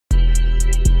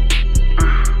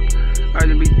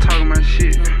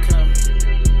shit.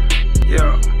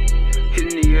 Yeah, hit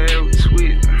a nigga ass with the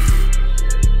switch.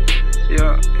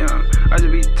 Yeah, I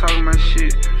just be talking my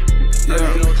shit. Yeah,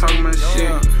 talking my shit.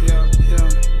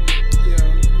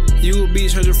 You a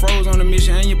bitch, heard you froze on the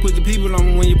mission, and you put the people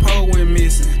on when your pole went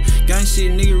missing. Gang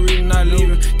shit, nigga really not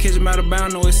living. Catch him out of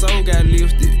bound, know his soul got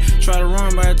lifted. Try to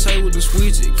run by a tape with the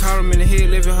switch. Caught him in the head,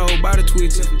 left his whole body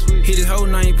twitching. Hit his whole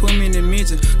now, he put me in the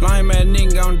mention. Lying mad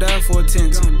nigga gon' die for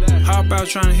attention. Hop out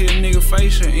trying to hit a nigga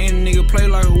facial. And a nigga play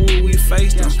like a wood, we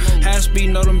faced him. High speed,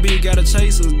 know them bitch gotta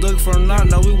chase us. Duck from the knot,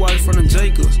 know we watch from the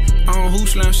Jacobs. On who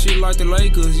slam shit like the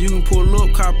Lakers. You can pull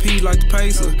up, copy like the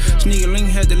Pacers. Sneaker link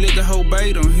had to let the hoe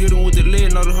bait him. Hit him with the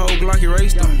lead, know the whole Glock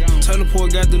erased him.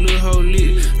 Teleport got the little hoe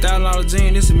lit. $1,000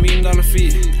 jean, this $1 million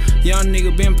fit. Young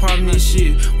nigga been popping this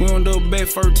shit. We don't double back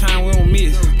first time, we don't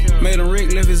miss. Made him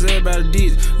wreck, left his ass by the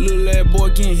ditch. Little ass boy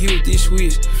getting hit with this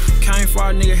switch. Can't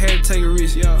fight, nigga had to take a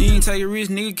risk. You ain't take a risk,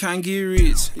 nigga can't get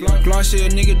rich. Glock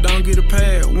shit, nigga don't get a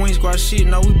pad. We ain't squat shit,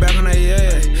 no, we back on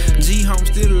their ass. G-home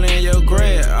still laying your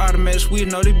grad. Automatic switch,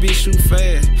 know this bitch shoot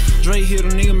fast. Drake hit a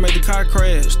nigga, make the car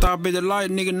crash. Stop at the light,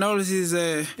 nigga notice his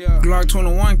ass.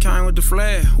 Gloc17 came with the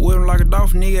flag. Whip him like a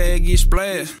dolphin, nigga ass get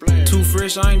splashed. Too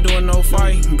fresh, I ain't doing no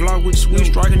fight. Glock with the switch,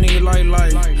 strike a nigga like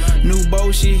light. New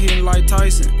bow shit hitting like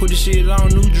Tyson. Put the shit on,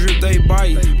 new drip, they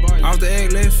bite. Off the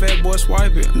egg, let fat boy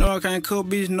swipe it. No, I can't cook,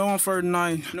 bitch, no I'm first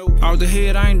night. Off the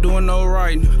head, I ain't doing no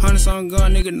right. 100-something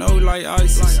gun, nigga know like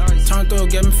ISIS. Turned up,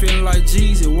 got me feeling like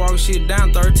Jesus. Walk shit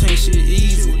down, 13 shit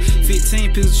easy.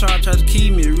 15 pistol tried to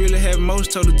keep me. Really have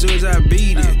most, told the judge I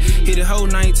beat it. Hit a hoe,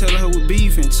 now ain't tellin' her we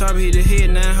beefing. Chopper hit the head,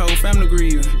 now whole family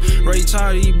grieving. Ray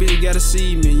Charlie, these bitches gotta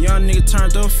see me. Young nigga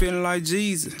turned up, feeling like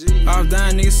Jesus. Off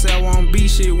down, nigga say I won't be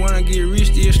shit. When I get rich,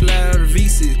 still slide out of the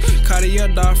V6. Caught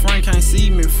a dog, Frank can't see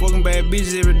me. Fucking bad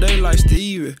bitches every day like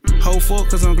Stevie. Whole fuck,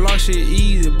 cause I'm Glock shit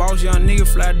easy. Boss young nigga,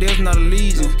 fly death, not a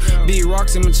legion. Big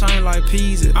rocks in my chain like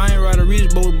Pisa. I ain't ride a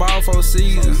rich boat, ball for a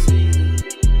season.